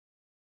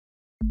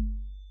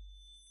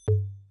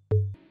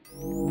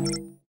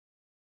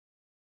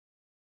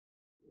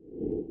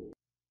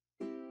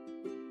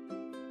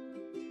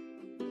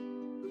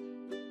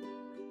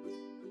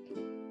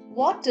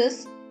What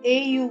is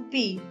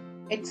AUP?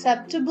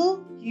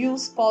 Acceptable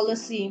Use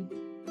Policy.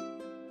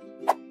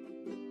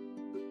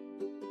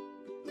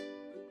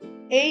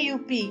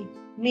 AUP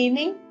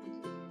meaning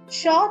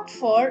short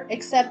for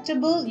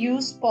Acceptable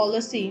Use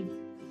Policy.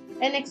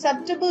 An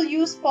Acceptable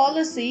Use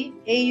Policy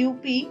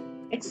AUP,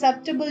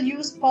 Acceptable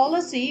Use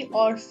Policy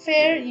or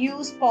Fair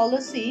Use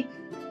Policy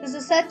is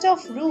a set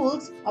of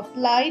rules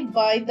applied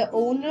by the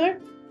owner,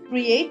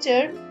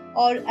 creator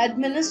or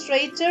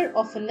administrator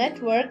of a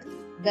network,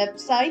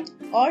 website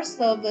or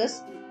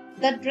service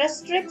that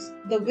restricts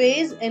the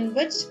ways in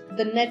which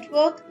the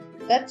network,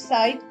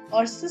 website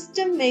or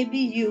system may be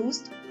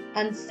used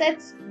and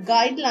sets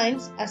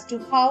guidelines as to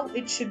how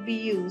it should be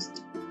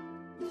used.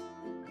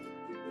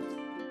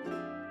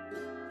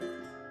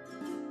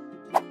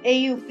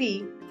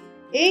 AUP.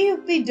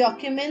 AUP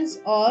documents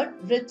are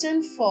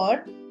written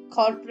for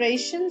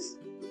corporations,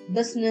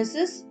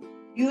 businesses,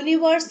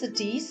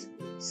 universities,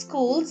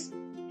 schools,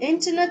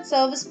 internet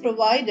service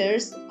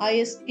providers,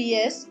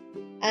 ISPs,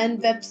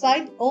 and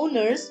website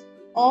owners,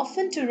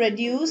 often to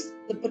reduce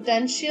the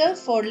potential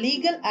for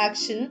legal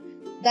action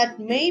that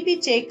may be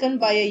taken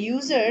by a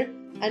user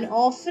and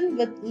often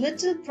with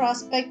little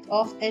prospect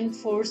of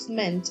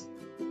enforcement.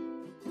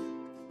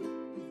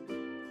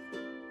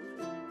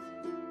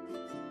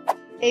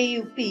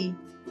 AUP.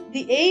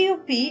 The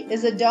AUP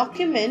is a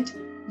document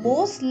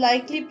most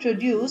likely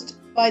produced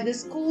by the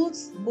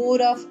school's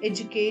Board of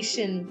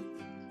Education.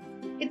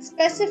 It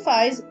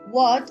specifies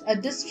what a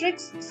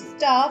district's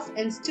staff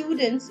and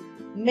students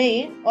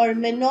may or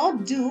may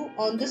not do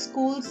on the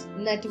school's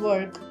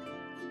network.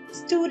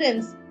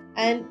 Students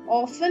and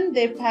often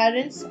their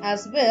parents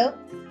as well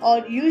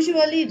are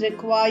usually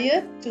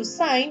required to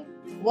sign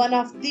one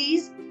of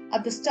these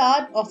at the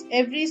start of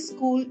every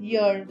school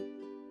year.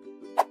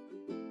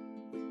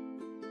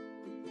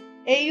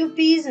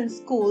 AUPs in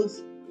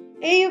schools.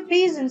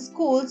 AUPs in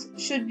schools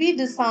should be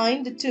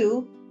designed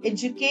to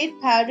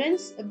educate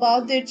parents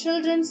about their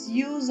children's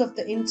use of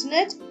the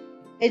internet,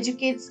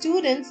 educate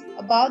students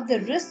about the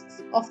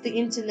risks of the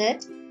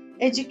internet,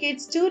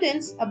 educate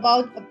students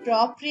about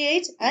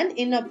appropriate and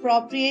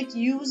inappropriate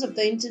use of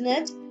the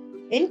internet,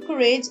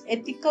 encourage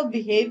ethical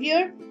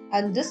behavior,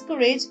 and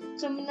discourage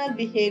criminal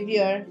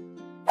behavior.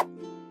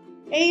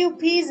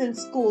 AUPs in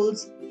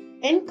schools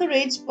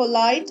encourage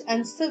polite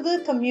and civil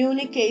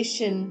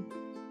communication,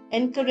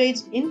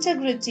 encourage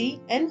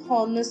integrity and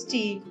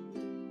honesty,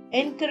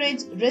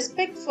 encourage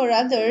respect for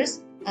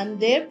others and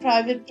their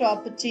private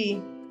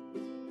property,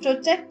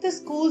 protect the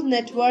school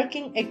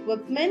networking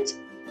equipment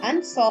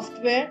and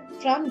software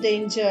from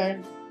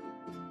danger.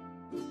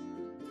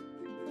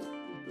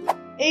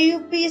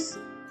 AUP's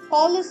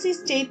policy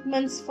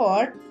statements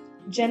for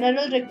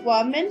general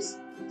requirements,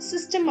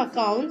 system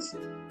accounts,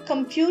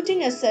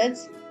 computing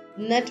assets,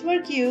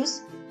 network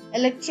use,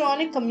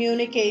 electronic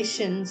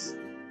communications.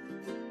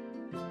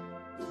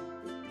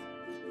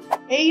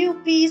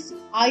 AUP's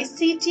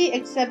ICT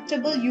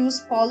Acceptable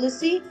Use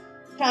Policy,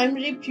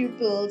 Primary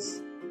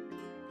Pupils.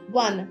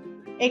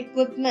 1.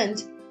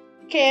 Equipment.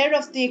 Care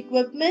of the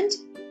equipment,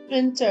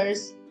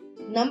 printers.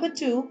 Number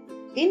 2.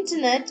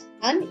 Internet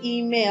and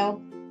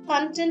email.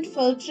 Content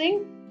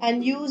filtering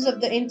and use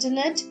of the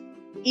internet,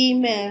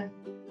 email.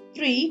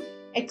 3.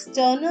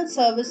 External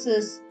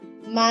services.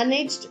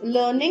 Managed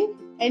learning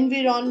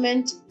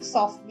environment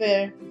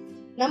software.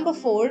 Number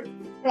 4.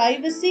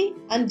 Privacy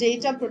and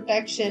data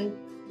protection,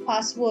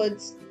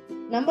 passwords.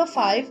 Number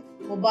 5.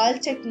 Mobile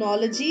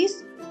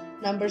technologies.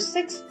 Number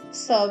 6.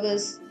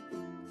 Service.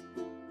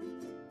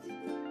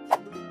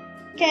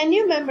 Can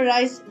you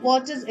memorize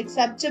what is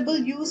acceptable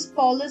use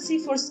policy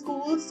for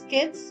schools,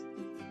 kids?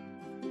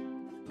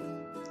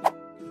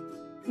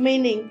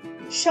 Meaning,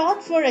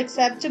 short for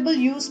acceptable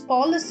use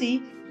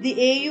policy, the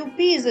AUP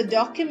is a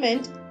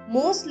document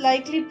most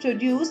likely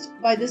produced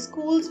by the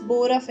school's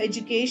Board of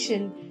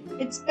Education.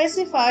 It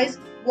specifies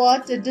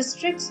what a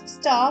district's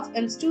staff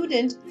and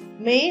student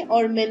may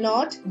or may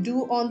not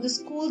do on the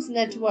school's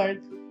network.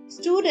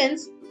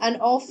 Students and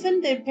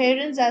often their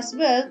parents as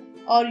well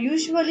are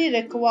usually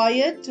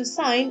required to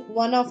sign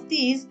one of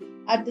these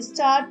at the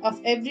start of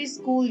every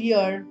school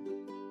year.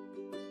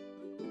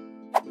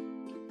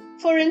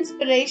 For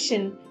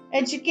inspiration,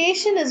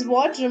 education is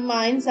what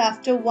remains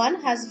after one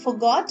has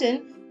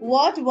forgotten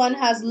what one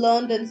has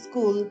learned in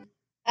school.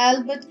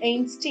 Albert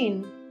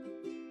Einstein.